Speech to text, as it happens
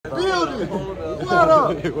building. What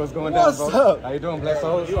up? What's going down, bro? What's up? How you doing, bless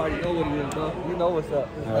souls? You already know what it is, bro. You know what's up.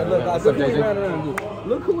 Hey, Look, what's up, JJ?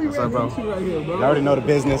 Look who we ran into right here, bro. You already know the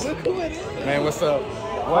business. Look who it is. Man, what's up?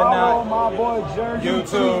 What now? My boy Jerseychiefa.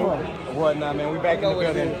 YouTube. Whatnot, man. We back in the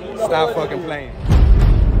building. Stop fucking playing.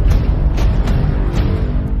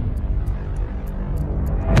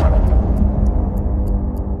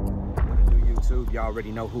 Y'all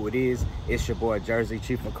already know who it is. It's your boy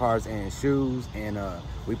Jerseychiefa Cars and Shoes, and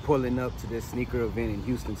we pulling up to this sneaker event in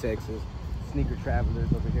Houston, Texas. Sneaker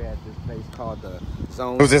travelers over here at this place called the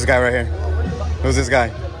Zone. Who's this guy right here? Who's this guy?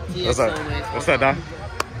 What's up? What's up, Doc?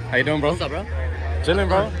 How you doing, bro? What's up, bro? Chilling,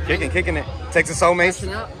 bro. Kicking it. Texas Soulmates.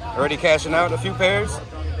 Already cashing out a few pairs.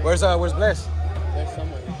 Where's Bless? There's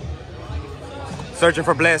somewhere. Searching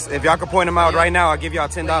for Bless. If y'all could point him out right now, I'll give y'all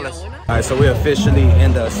 $10. All right, so we're officially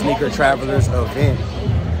in the Sneaker Travelers event.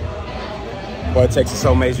 Boy, Texas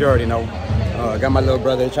Soulmates, you already know. Got my little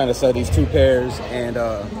brother trying to sell these 2 pairs, and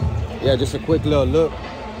yeah, just a quick little look.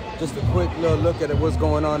 Just a quick little look at what's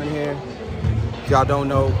going on in here. If y'all don't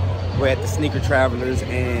know, we're at the Sneaker Travelers,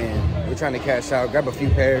 and we're trying to cash out, grab a few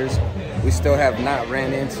pairs. We still have not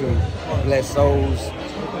ran into Blessed Souls.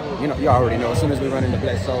 You know, you already know, as soon as we run into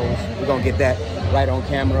Blessed Souls, we're gonna get that right on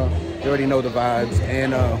camera. You already know the vibes.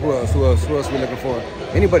 And who else we looking for?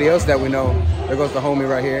 Anybody else that we know? There goes the homie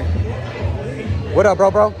right here. What up,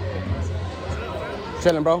 bro?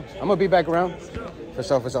 Chilling, bro. I'm gonna be back around. For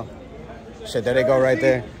sure. Shit, there they go right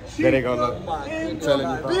there. There they go, look. I'm telling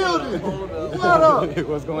you, bro. Building. What up?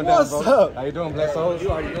 What's going down, bro? What's up? How you doing, Bless Souls? You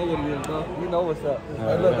already know what it is, bro. You know what's up.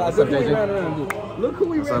 Look, Look up, who we JJ? ran into. Look who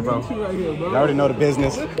we ran bro? into right here, bro. You already know the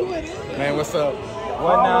business. Look who it is. Man, what's up?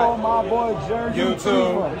 Follow my boy Jerseychiefa.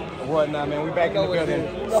 YouTube. Whatnot, man. We back in the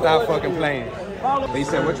building. Stop fucking playing. You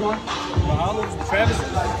said which one? Travis.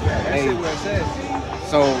 Hey. That's what it says.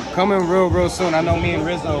 So coming real soon. I know me and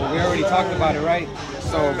Rizzo, we already talked about it, right?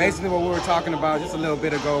 So basically what we were talking about just a little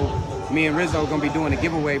bit ago, me and Rizzo gonna be doing a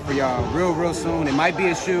giveaway for y'all real soon. It might be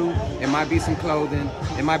a shoe, it might be some clothing,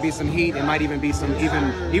 it might be some heat, it might even be some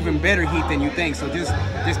even better heat than you think. So just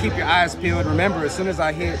keep your eyes peeled. Remember, as soon as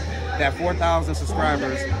I hit that 4,000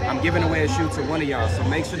 subscribers, I'm giving away a shoe to one of y'all. So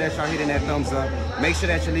make sure that y'all hitting that thumbs up. Make sure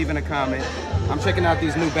that you're leaving a comment. I'm checking out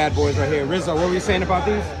these new bad boys right here. Rizzo, what were you saying about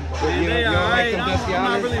these? Man, they don't alright. like them dusty I'm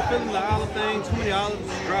not olives? really feeling the olive thing. Too many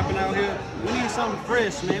olives dropping out here. We need something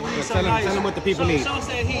fresh, man. We need something nice. Tell them what the people need. Show us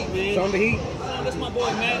that heat, man. Show them the heat. That's my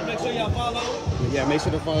boy Matt. Make sure y'all follow. Yeah, make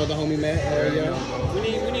sure to follow the homie Matt. Yeah. We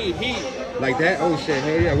need heat. Like that? Oh shit,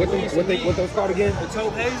 hell yeah. What those called again? The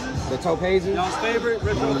Taupe Hazes. The Taupe Hazes? Y'all's favorite,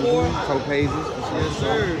 Retro 4. Taupe Hazes. Yes,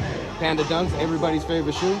 sir. Panda Dunks, everybody's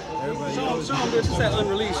favorite shoe. Show them this. It's that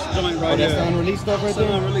unreleased joint right That's there. the unreleased stuff right It's the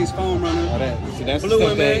there? unreleased foam runner. Oh, that's Blue the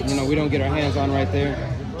stuff that, MX. we don't get our hands on right there.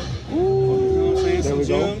 You know what I'm saying? There we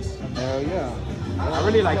Some go. gems. Hell yeah. I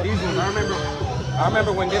really like these ones. I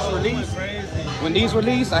remember when this released. When these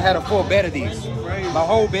released, I had a full bed of these. My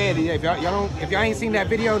whole bed. Yeah, if y'all ain't seen that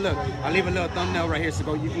video, look, I'll leave a little thumbnail right here,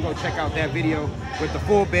 so you can go check out that video with the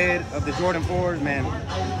full bed of the Jordan 4s, man.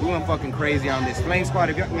 We went fucking crazy on this. Flame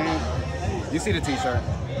Squad, man, you see the t-shirt.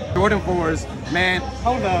 Jordan 4s, man,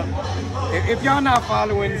 hold up. If y'all not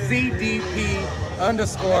following ZDP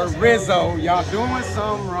 _ Rizzo, y'all doing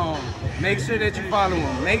something wrong. Make sure that you follow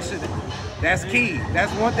him. Make sure that's key.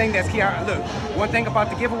 That's one thing that's key. Look, one thing about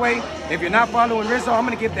the giveaway, if you're not following Rizzo, I'm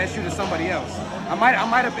gonna give that shoe to somebody else. I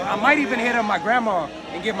might even hit up my grandma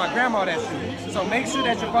and give my grandma that shoe. So make sure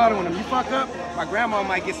that you're following him. You fuck up, my grandma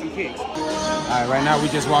might get some kicks. All right, right now we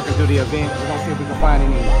just walking through the event. We're gonna see if we can find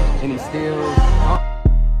any steals.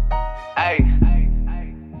 Hey.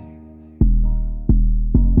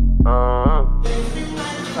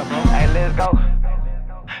 Hey, let's go.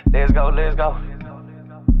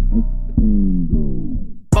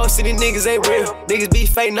 Most of these niggas ain't real. Niggas be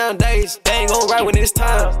fake nowadays. They ain't gon' ride when it's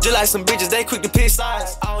time. Just like some bitches, they quick to pick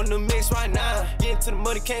sides. All in the mix right now. Get into the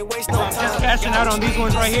money, can't waste no time. Just cashing out on these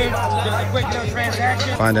ones right here. Just a quick little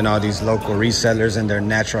transaction. Finding all these local resellers in their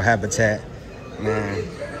natural habitat. Man,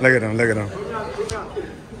 look at them.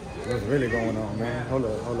 What's really going on, man? Hold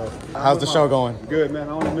up. How's the show going? Good, man.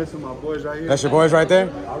 I only missing my boys right here. That's your boys right there?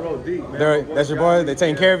 I rode deep, man. That's your boys? They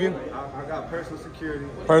taking care of you? I got personal security.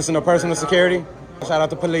 Personal security. Shout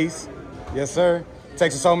out to police. Yes, sir.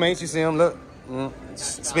 Texas Soulmates, you see them, look.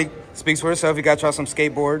 Speaks for itself. You got y'all some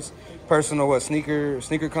skateboards. Personal, sneaker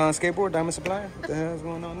con skateboard, Diamond Supply. What the hell is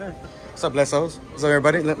going on there? What's up, Blessos? What's up,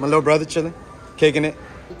 everybody? My little brother chilling, kicking it.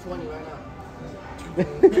 20 right now.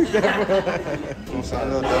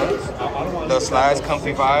 Little slides,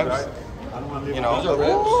 comfy vibes. You know.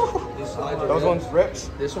 Those ones rips?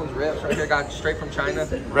 This one's rips right here. Got straight from China.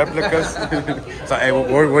 Replicas. So, hey,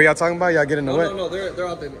 what y'all talking about? Y'all getting the what? No, they're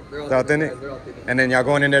authentic. They're authentic? They're authentic. And then y'all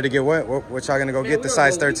going in there to get what? What y'all gonna go get? The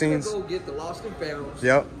size 13s? We're gonna go get the lost and founds.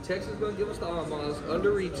 Yep. Texas gonna give us the Amas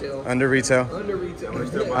under retail. Under retail. Under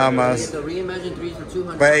retail. Amas. The reimagined 3s for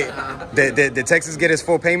 200. But hey, did Texas get his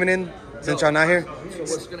full payment in since y'all not here?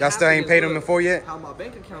 Y'all still ain't paid him in full yet? How my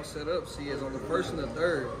bank account set up, see, is on the 1st and the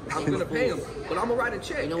 3rd. I'm gonna pay him, but I'm gonna write a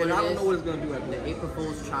check. You know what and it I don't is? know what it's gonna do after The April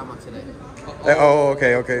Fool's trauma today. Oh,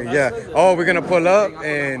 okay, yeah. Oh, we're gonna pull up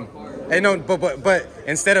and hey, no, but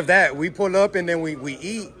instead of that, we pull up and then we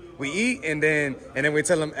eat, and then we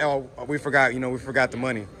tell them, oh, we forgot the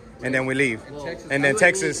money, and then we leave. And then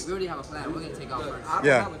Texas. We already have a plan. We're gonna take off first.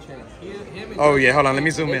 Yeah. Oh yeah, hold on. Let me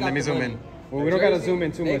zoom in. Well, we don't gotta zoom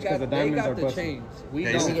in too much because the diamonds are busted. Let me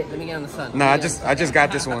get on the sun. No, I just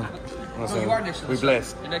got this one. So you are next to the we sun.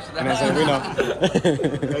 blessed. You're next to And that's what we know.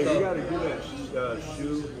 Hey, you gotta do that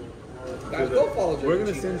shoe. Guys, go follow We're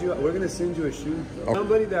gonna send you a shoe. Okay.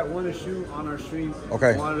 Somebody that won a shoe on our stream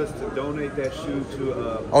wanted us to donate that shoe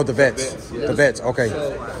to the vets. Yeah. The vets. Okay.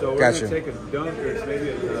 So we're Gotcha. gonna take a dunk or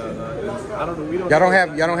maybe I don't know. We don't.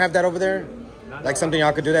 Y'all don't have that over there? Like something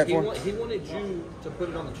y'all could do that for? He wanted you to put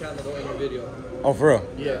it on the channel though in your video. Oh, for real?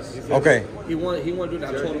 Yes. Okay. He wanted to do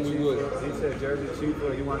that. I told him we would. He said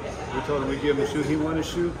Jerseychiefa. We told him we'd give him a shoe. He wanted a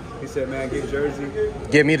shoe. He said, man, get Jersey.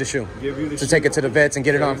 Give me the shoe. Give you the shoe. To take it to the vets and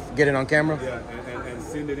get it on camera? Yeah, and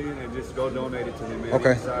send it in and just go donate it to them, man.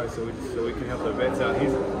 Okay. So we can help the vets out. He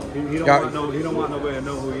don't want nobody to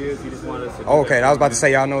know who he is. He just wanted us to do Okay, that. I was about to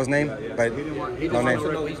say y'all know his name, but He no just wants name.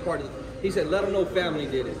 to know he's part of the, he said, let him know family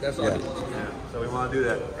did it. That's all Yeah. he wants. Yeah, so we want to do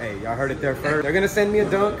that. Hey, y'all heard it there first. They're gonna send me a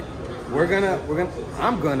dunk.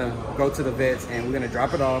 I'm gonna go to the vets and we're gonna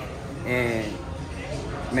drop it off. And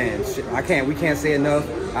man, we can't say enough.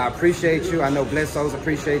 I appreciate you. I know Blessed Souls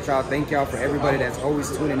appreciate y'all. Thank y'all for everybody that's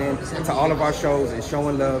always tuning in to all of our shows and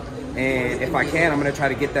showing love. And if I can, I'm gonna try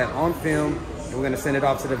to get that on film. And we're gonna send it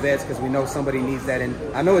off to the vets because we know somebody needs that. And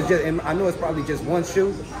I know it's probably just one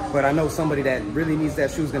shoe, but I know somebody that really needs that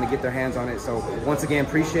shoe is gonna get their hands on it. So once again,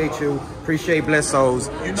 appreciate you. Appreciate Blessed Souls.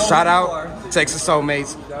 Shout out Texas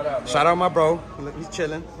Soulmates. Shout out my bro. He's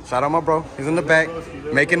chilling. Shout out my bro. He's in the back,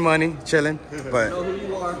 making money, chilling. But Know who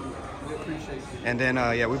you are. We appreciate you. and then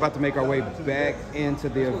yeah, we're about to make our way back into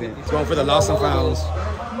the event. Going for the lost and founds.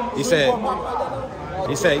 He said what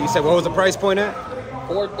was the price point at?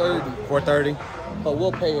 $430. $430. But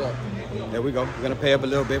we'll pay up. There we go. We're gonna pay up a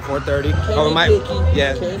little bit, $430. Can't be picky.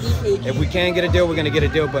 Yeah. Can't be picky. If we can get a deal, we're gonna get a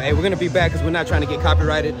deal. But hey, we're gonna be back because we're not trying to get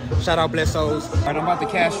copyrighted. Shout out Blessed Souls. All right, I'm about to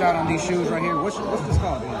cash out on these shoes right here. What's this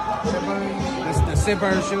called? The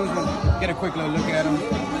Sidburn shoes. We'll get a quick little look at them.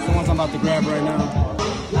 The ones I'm about to grab right now.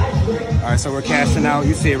 All right, so we're cashing out.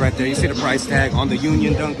 You see it right there. You see the price tag on the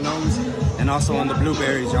Union Dunk nose and also on the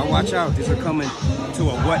blueberries. Y'all watch out. These are coming to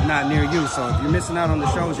a whatnot near you. So if you're missing out on the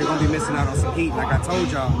shows, you're gonna be missing out on some heat. Like I told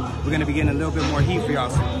y'all, we're gonna be getting a little bit more heat for y'all.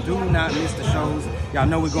 So do not miss the shows. Y'all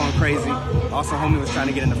know we're going crazy. Also, homie was trying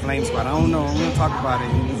to get in the flame squad. I don't know. I'm gonna talk about it.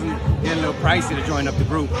 It's getting a little pricey to join up the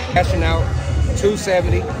group. Cashing out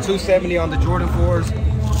 $270 on the Jordan 4s.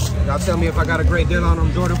 Y'all tell me if I got a great deal on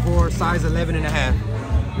them. Jordan 4, size 11.5.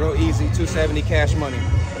 Real easy, $270 cash money.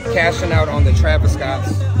 Cashing out on the Travis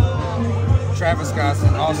Scotts,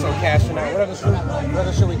 and also cashing out. What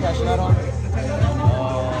other shoe we cashing out on?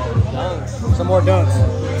 Dunks. Some more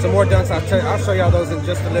dunks. I'll show y'all those in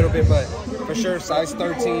just a little bit, but for sure, size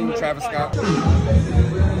 13, Travis Scott.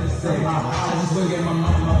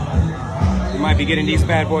 We might be getting these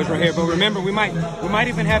bad boys right here, but remember, we might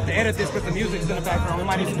even have to edit this because the music's in the background.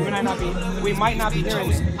 We might not be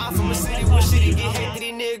hearing it. I'm from a city where shit get hectic.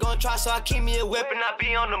 These niggas gon' try, so I keep me a weapon. I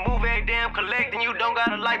be on the move every damn collecting. You don't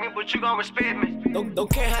gotta like me, but you gon' respect me. Don't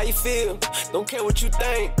care how you feel, don't care what you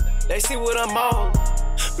think. They see what I'm on.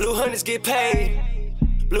 Blue hunters get paid.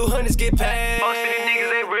 Most of these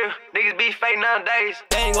niggas ain't real. Niggas be fake nowadays.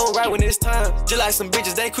 They ain't gon' ride when it's time. Just like some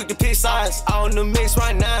bitches, they quick to pick sides. All in the mix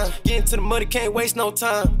right now. Getting to the money, can't waste no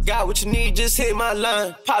time. Got what you need, just hit my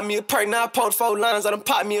line. Pop me a perk, now I post 4 lines. I done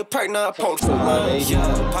pop me a perk, now I post 4 lines.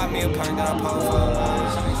 Pop me a perk, now I post 4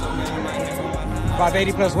 lines.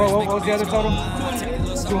 580 plus what was the other total?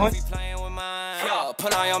 200.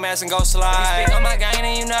 Put on your mask and go slide. Speak on my gang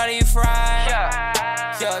and you know that you fried.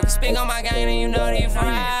 Yeah, speak on my gang and you know that you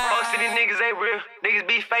fried. Most of these niggas ain't real. Niggas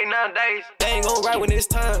be fake nowadays. They ain't gon' ride when it's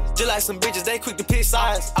time. Just like some bitches, they quick to pick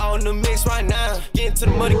sides. All in the mix right now. Getting to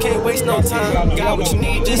the money, can't waste no time. Got what you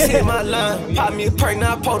need, just hit my line. Pop me a perk,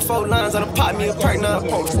 now I post 4 lines. I done pop me a perk, now I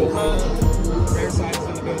post 4 lines.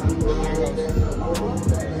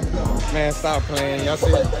 Man, stop playing. Y'all see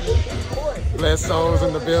it? Blessed Souls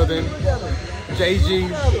in the building.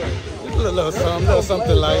 JG. A little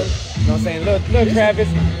something like, you know what I'm saying? Look, Travis,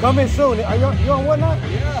 coming soon. Are you on whatnot?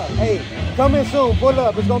 Yeah. Hey, coming soon. Pull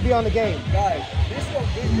up. It's gonna be on the game. Guys, this is what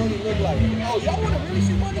big money look like. Oh, y'all want to really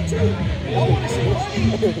see money too? Y'all want to see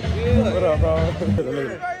money? Yeah. What up, bro?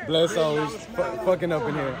 Blessed Souls fucking up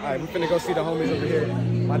in here. All right, we finna go see the homies over here.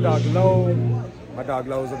 My dog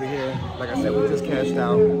Lowe's over here. Like I said, we just cashed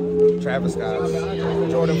out. Travis Scott's,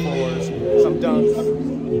 Jordan 4s, some dunks.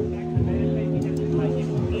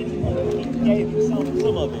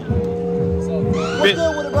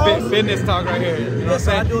 Business talk right here. You know what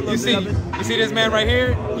I'm saying? You see this man right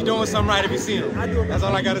here? You doing something right if you see him. That's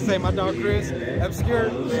all I gotta say. My dog Chris, Obscure,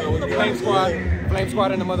 Flame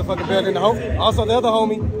Squad in the motherfucking building. Also the other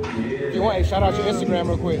homie. If you want, hey, shout out your Instagram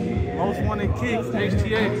real quick. Most Wanted Kicks,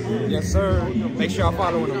 HTA. Yes, sir. Make sure y'all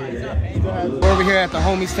following him. We're over here at the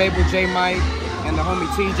homies table, J Mike and the homie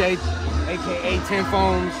TJ, aka 10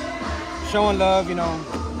 Phones, showing love, you know,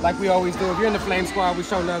 like we always do. If you're in the Flame Squad, we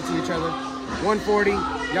show love to each other. 140,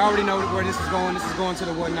 y'all already know where this is going. This is going to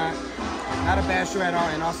the Whatnot. Not a bad shoe at all,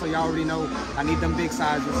 and also y'all already know I need them big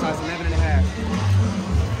sizes, size 11 and a half.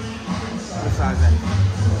 What size that?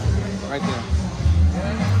 Right there.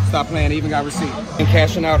 Stop playing, even got receipt. And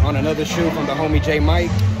cashing out on another shoe from the homie J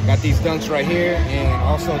Mike. Got these dunks right here, and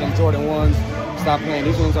also them Jordan 1s. Stop playing,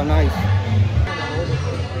 these ones are nice.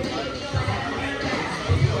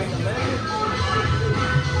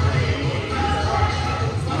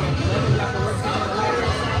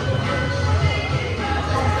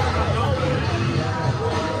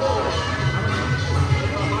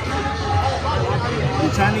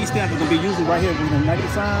 Chinese stamp is gonna be usually right here with a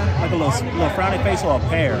negative sign, like a little frowny face or a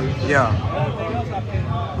pear. Yeah.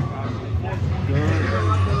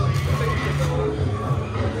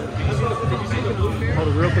 Hold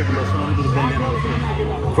it real quick, let me do the bend down real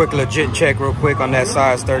quick. Quick legit check real quick on that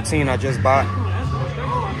size 13 I just bought.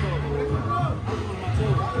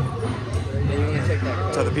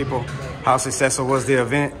 Tell the people how successful was the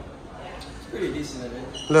event. Pretty decent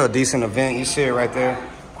event. Little decent event, you see it right there.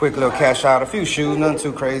 Quick little cash out, a few shoes, nothing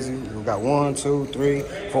too crazy. We got 1, 2, 3,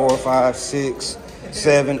 4, 5, 6,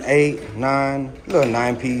 7, 8, 9, little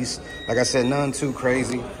 9-piece. Like I said, nothing too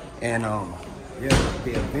crazy. And yeah,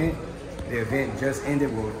 the event just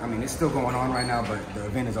ended. Well, I mean, it's still going on right now, but the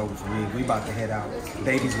event is over for me. We about to head out.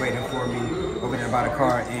 Baby's waiting for me over there by the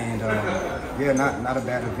car, and yeah, not a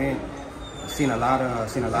bad event. Seen a lot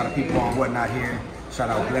of people on Whatnot here. Shout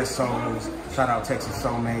out Blessed Souls. Shout out Texas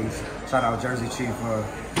Soulmates. Shout out Jerseychiefa.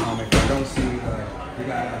 If you don't see, we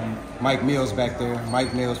got Mike Mills back there.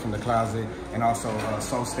 Mike Mills from the closet, and also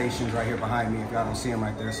Soul Stations right here behind me. If y'all don't see him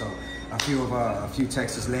right there, so a few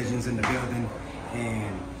Texas legends in the building,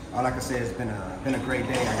 and all I can say is been a great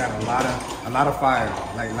day. I got a lot of fire.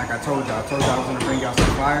 Like I told y'all, I was gonna bring y'all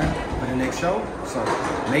some fire for the next show. So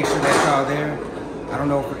make sure that y'all there. I don't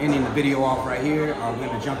know if we're ending the video off right here, or we're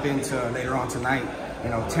gonna jump into later on tonight, you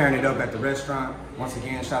know, tearing it up at the restaurant. Once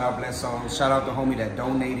again, shout out Blessed Souls. Shout out the homie that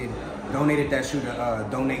donated that shoe to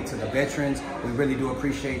donate to the veterans. We really do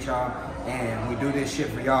appreciate y'all, and we do this shit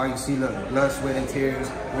for y'all. You see, look, blood, sweat, and tears.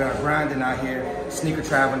 We are grinding out here. Sneaker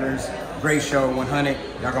Travelers, great show, 100.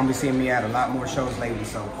 Y'all gonna be seeing me at a lot more shows lately,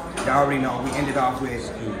 so y'all already know. We ended off with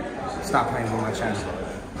stop playing with my channel.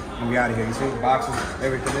 And we out of here. You see, boxes,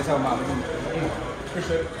 everything. Let's help out.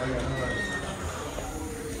 Appreciate it.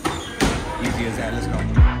 Easy as that. Let's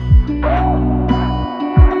go.